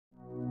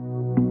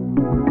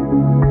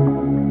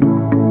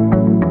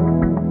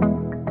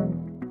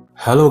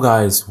Hello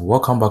guys,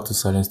 welcome back to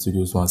Silent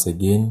Studios once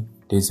again.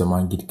 This is your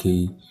man Git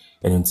K,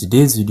 and in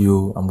today's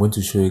video I'm going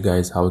to show you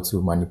guys how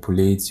to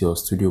manipulate your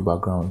studio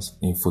backgrounds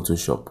in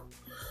Photoshop.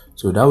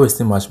 So without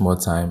wasting much more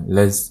time,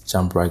 let's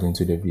jump right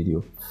into the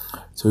video.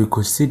 So you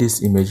could see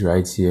this image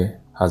right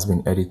here has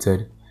been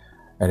edited,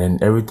 and then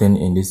everything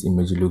in this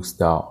image looks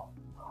dull,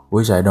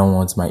 which I don't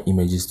want my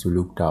images to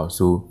look dull.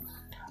 So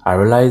I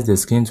realized the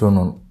skin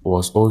tone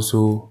was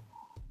also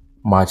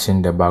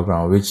matching the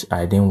background, which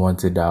I didn't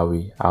want it that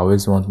way. I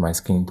always want my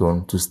skin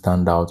tone to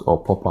stand out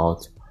or pop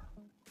out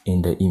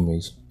in the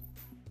image.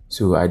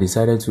 So I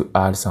decided to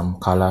add some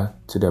color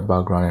to the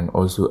background and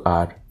also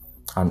add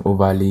an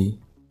overlay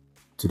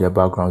to the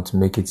background to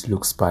make it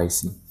look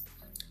spicy.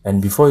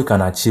 And before you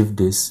can achieve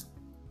this,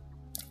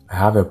 I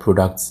have a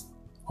product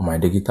on my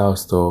digital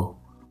store,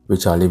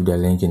 which I'll leave the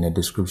link in the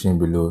description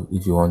below.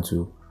 If you want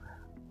to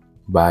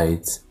buy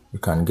it, you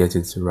can get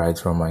it right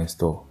from my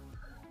store.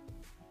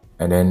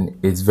 And then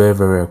it's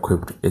very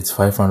equipped. It's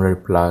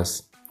 500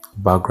 plus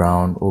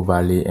background,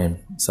 overlay, and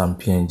some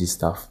PNG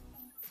stuff.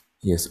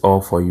 Yes,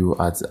 all for you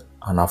at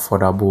an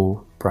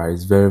affordable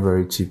price,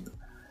 very cheap,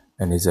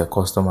 and it's a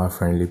customer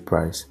friendly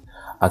price.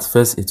 At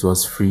first it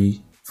was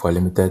free for a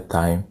limited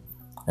time,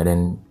 and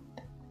then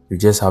you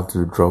just have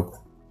to drop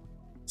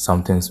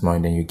something small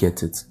and then you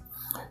get it.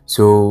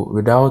 So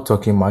without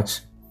talking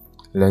much,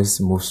 let's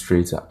move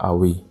straight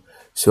away.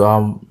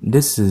 So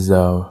this is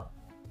the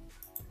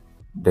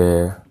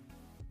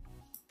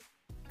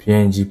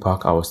PNG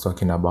pack I was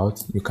talking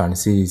about. You can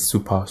see it's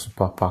super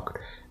packed.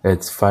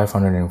 It's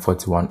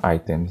 541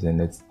 items, and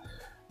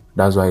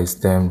that's why it's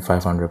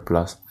 500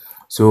 plus.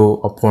 So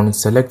upon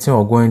selecting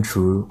or going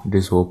through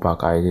this whole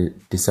pack, I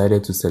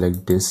decided to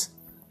select this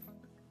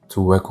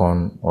to work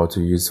on or to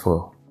use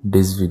for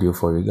this video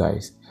for you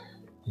guys.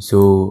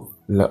 So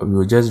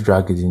we'll just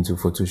drag it into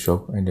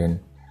Photoshop and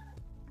then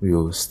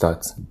we'll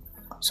start.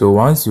 So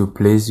once you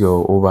place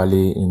your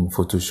overlay in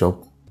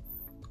Photoshop,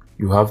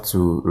 you have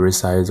to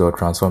resize or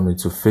transform it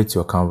to fit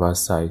your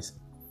canvas size.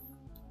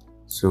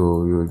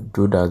 So you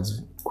do that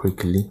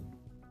quickly.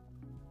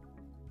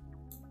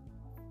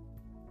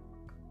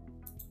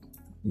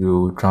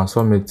 You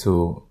transform it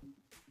to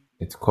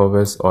it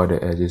covers all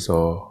the edges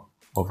of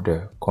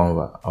the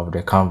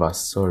canvas.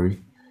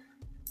 Sorry.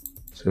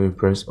 So you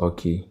press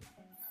OK,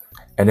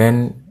 and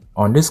then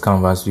on this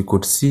canvas you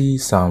could see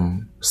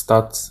some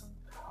start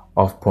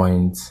off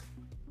points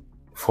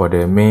for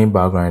the main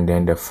background and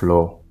then the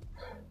floor.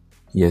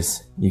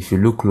 Yes, if you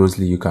look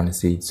closely you can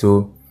see it.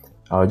 So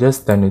I'll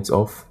just turn it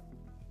off,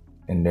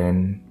 and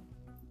then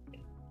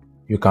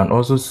you can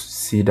also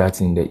see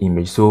that in the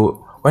image.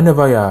 So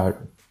whenever you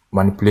are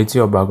manipulating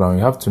your background,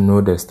 you have to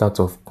know the start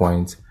off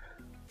point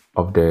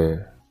of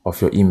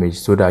your image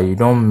so that you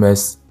don't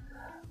mess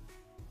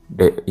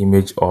the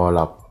image all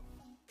up.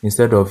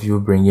 Instead of you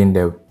bringing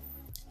the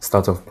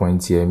start off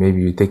point here,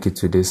 maybe you take it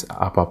to this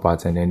upper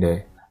part and then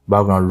the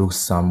background looks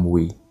some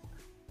way,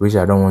 which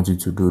I don't want you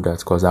to do that,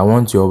 because I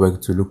want your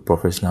work to look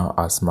professional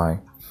as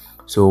mine.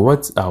 So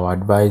what I would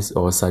advise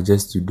or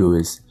suggest you do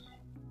is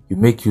you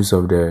make use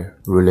of the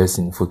rollers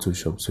in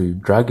Photoshop. So you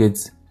drag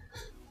it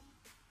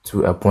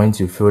to a point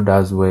you feel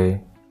that's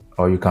where,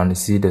 or you can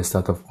see the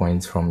start of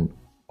points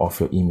of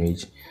your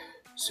image.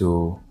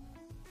 So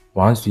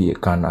once we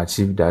can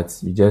achieve that,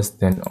 you just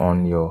turn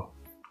on your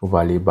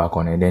overlay back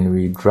on, and then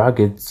we drag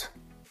it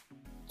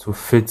to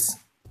fit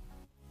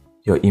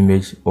your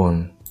image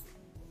on.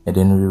 And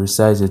then we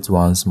resize it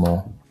once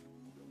more.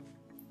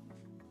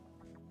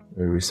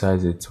 We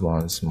resize it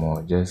once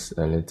more, just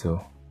a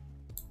little,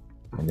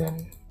 and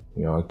then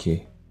you're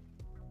okay.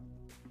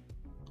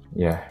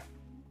 Yeah.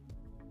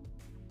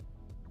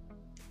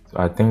 So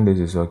I think this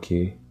is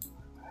okay.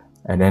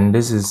 And then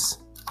this is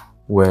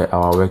where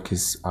our work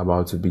is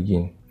about to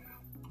begin.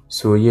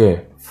 So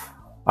yeah,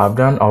 I've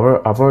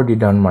already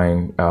done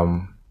my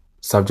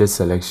subject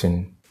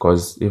selection,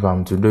 because if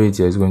I'm to do it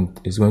here, it's going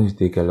to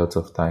take a lot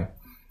of time.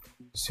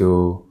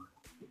 So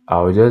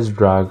I'll just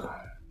drag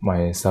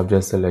my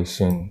subject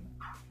selection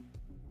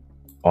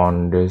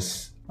on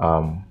this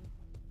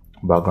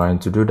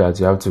background. To do that,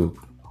 you have to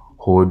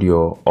hold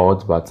your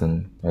Alt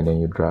button and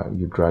then you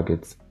drag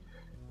it.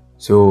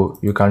 So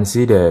you can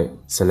see the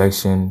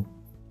selection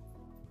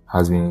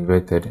has been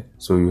inverted,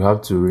 so you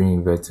have to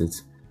re-invert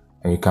it,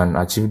 and you can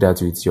achieve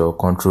that with your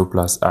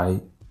Ctrl+I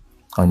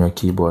on your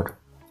keyboard.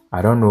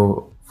 I don't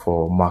know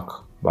for Mac,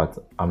 but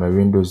I'm a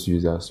Windows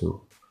user,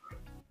 so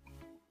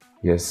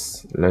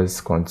yes, let's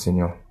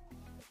continue.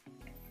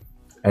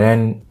 And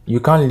then you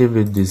can't leave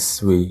it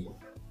this way,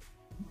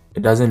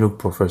 it doesn't look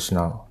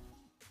professional.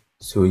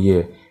 So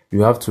yeah,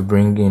 you have to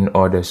bring in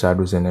all the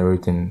shadows and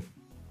everything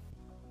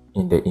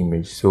in the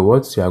image. So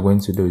what you are going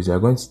to do is you are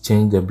going to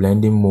change the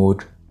blending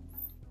mode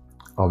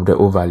of the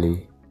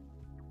overlay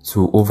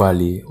to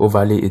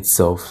overlay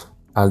itself,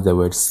 as the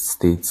word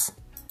states.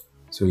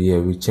 So yeah,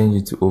 we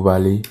change it to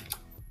overlay,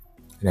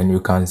 and then you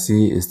can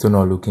see it's still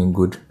not looking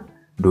good,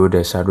 though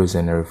the shadows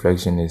and the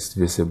reflection is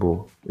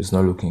visible. It's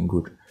not looking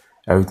good.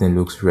 everything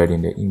looks red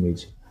in the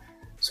image.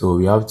 So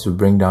we have to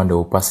bring down the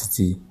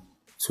opacity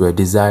to a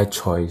desired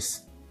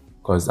choice,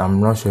 because I'm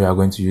not sure you're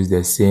going to use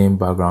the same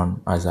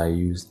background as I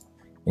used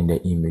in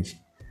the image.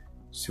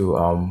 So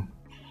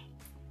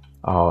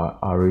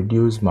I'll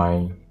reduce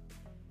my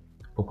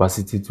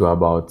opacity to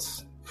about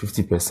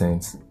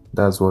 50%.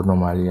 That's what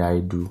normally I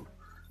do,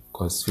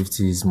 because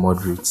 50 is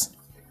moderate.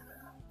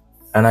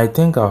 And I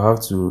think I'll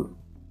have to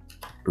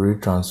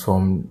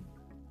retransform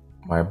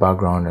my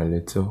background a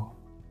little.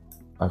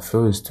 I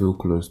feel it's too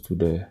close to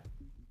the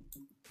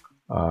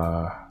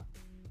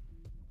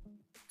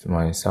to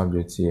my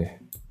subject here.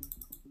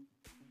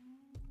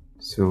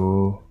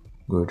 So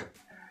good.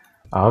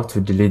 I have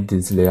to delete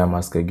this layer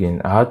mask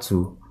again. I had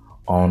to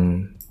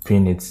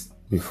unpin it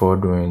before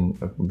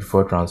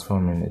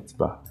transforming it,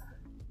 but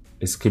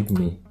it skipped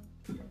me.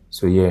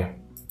 So yeah,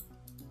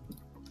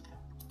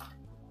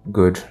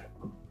 good.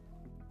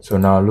 So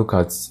now look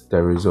at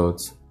the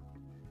results.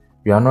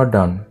 We are not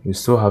done. You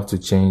still have to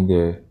change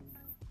the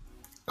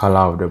color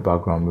of the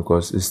background,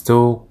 because it's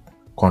still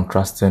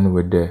contrasting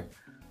with the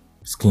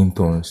skin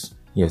tones.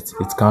 Yes,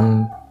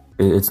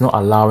 it's not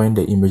allowing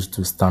the image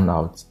to stand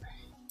out.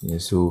 Yeah,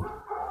 so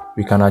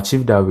we can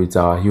achieve that with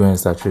our hue and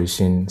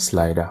saturation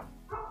slider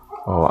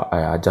or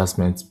our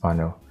adjustment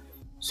panel.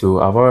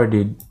 So I've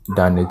already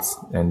done it,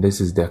 and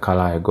this is the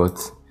color I got.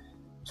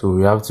 So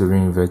we have to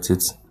reinvert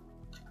it.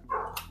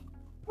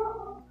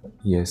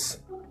 Yes,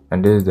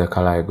 and this is the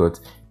color I got.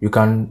 You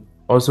can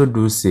also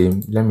do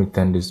same. Let me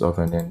turn this off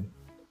and then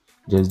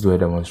just do a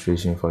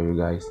demonstration for you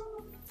guys.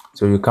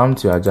 So you come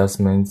to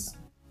adjustments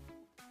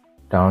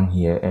down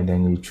here, and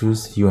then you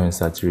choose hue and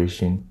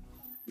saturation,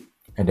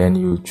 and then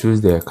you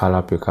choose the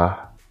color picker,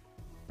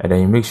 and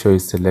then you make sure you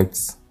select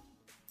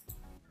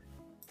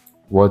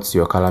what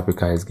your color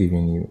picker is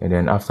giving you, and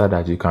then after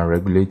that you can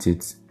regulate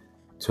it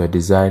to a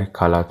desired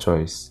color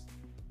choice.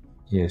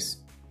 Yes,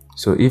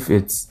 so if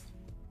it's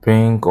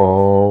pink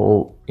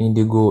or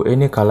indigo,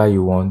 any color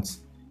you want,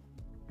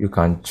 you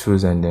can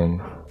choose, and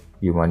then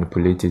you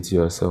manipulate it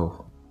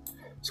yourself.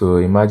 So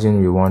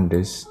imagine we want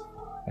this,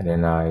 and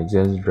then I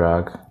just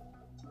drag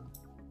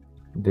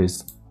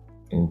this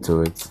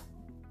into it.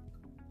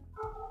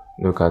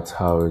 Look at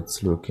how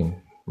it's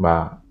looking,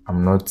 but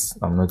I'm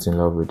not in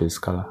love with this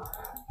color,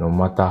 no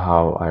matter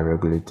how I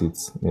regulate it.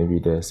 Maybe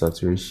the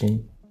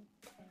saturation,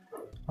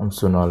 I'm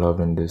still not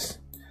loving this.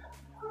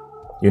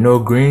 You know,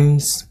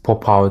 greens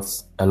pop out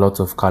a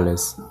lot of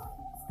colors.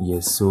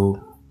 Yes,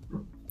 so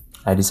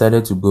I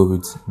decided to go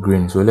with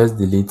green. So let's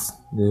delete.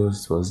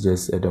 This was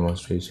just a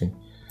demonstration.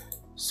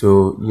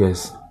 So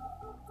yes,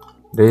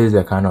 this is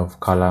the kind of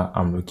color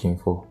I'm looking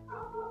for.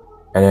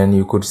 And then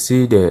you could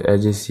see the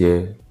edges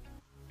here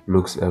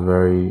looks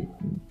very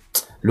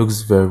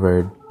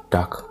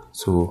dark.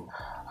 So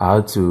I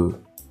had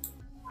to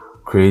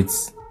create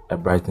a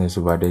brightness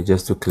over there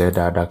just to clear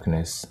that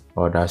darkness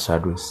or that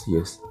shadows.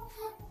 Yes.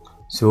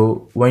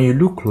 So when you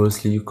look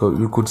closely, you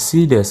could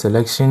see the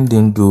selection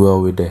didn't do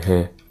well with the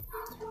hair.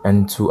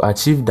 And to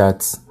achieve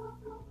that,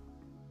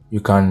 you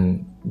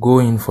can go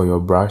in for your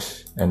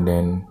brush, and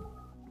then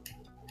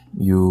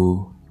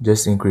you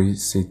just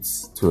increase it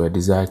to a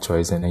desired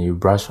choice, and then you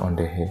brush on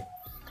the hair.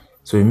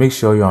 So you make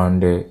sure you're on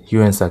the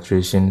hue and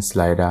saturation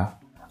slider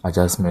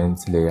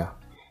adjustment layer,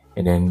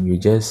 and then you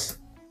just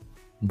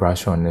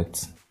brush on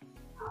it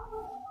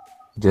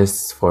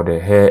just for the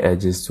hair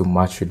edges to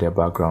match with the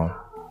background.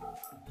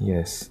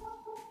 Yes,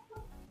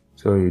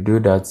 so you do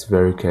that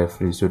very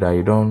carefully so that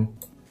you don't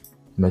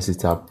mess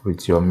it up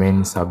with your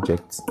main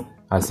subject,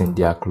 as in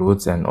their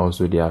clothes and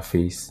also their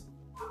face.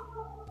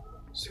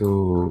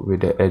 So with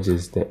the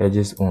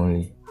edges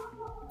only,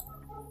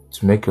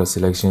 to make your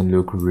selection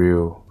look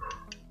real,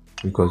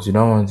 because you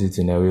don't want it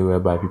in a way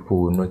whereby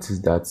people will notice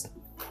that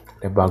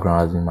the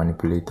background has been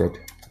manipulated.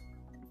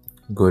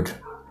 Good.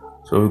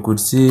 So we could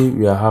see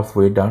we are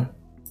halfway done.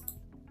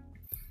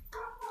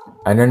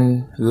 And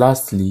then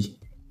lastly,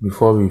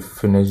 before we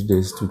finish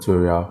this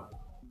tutorial,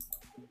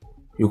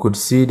 you could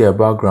see the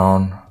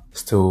background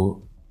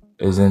still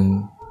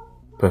isn't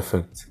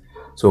perfect.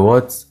 So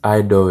what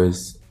I do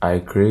is I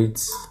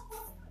create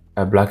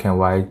a black and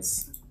white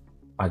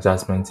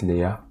adjustment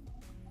layer,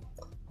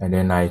 and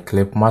then I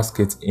clip mask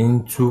it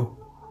into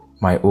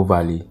my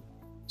overlay.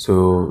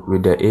 So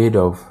with the aid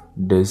of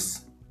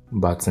this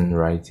button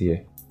right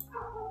here,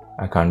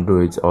 I can do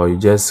it, or you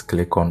just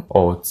click on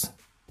Alt.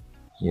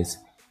 Yes,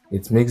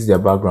 it makes the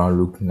background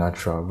look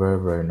natural,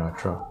 very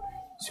natural.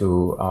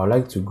 So I would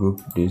like to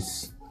group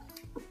this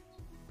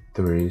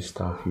three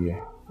stuff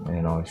here,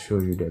 and I'll show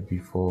you the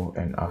before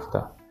and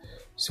after.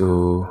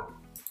 So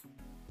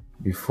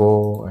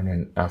before and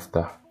then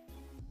after,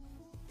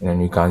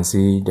 and you can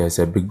see there's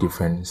a big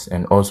difference,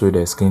 and also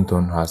the skin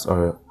tone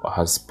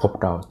has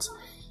popped out.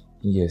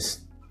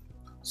 Yes,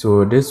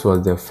 so this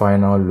was the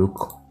final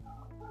look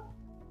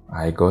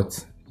I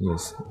got.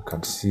 Yes, you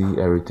can see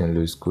everything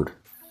looks good.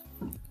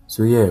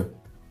 So yeah,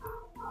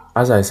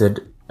 as I said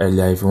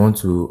earlier, if you want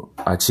to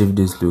achieve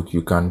this look,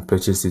 you can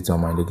purchase it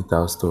on my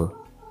digital store.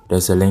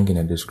 There's a link in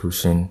the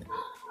description.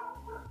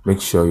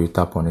 Make sure you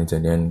tap on it,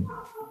 and then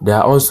There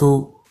are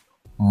also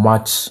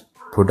much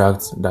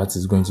products that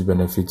is going to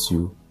benefit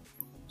you.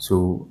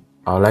 So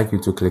I would like you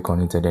to click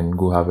on it and then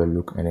go have a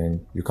look, and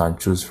then you can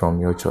choose from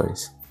your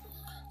choice.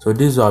 So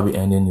this will be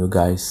ending, you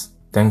guys.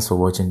 Thanks for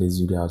watching this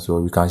video as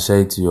well. You can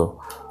share it to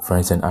your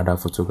friends and other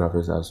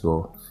photographers as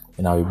well.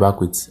 And I'll be back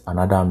with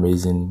another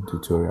amazing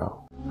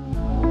tutorial.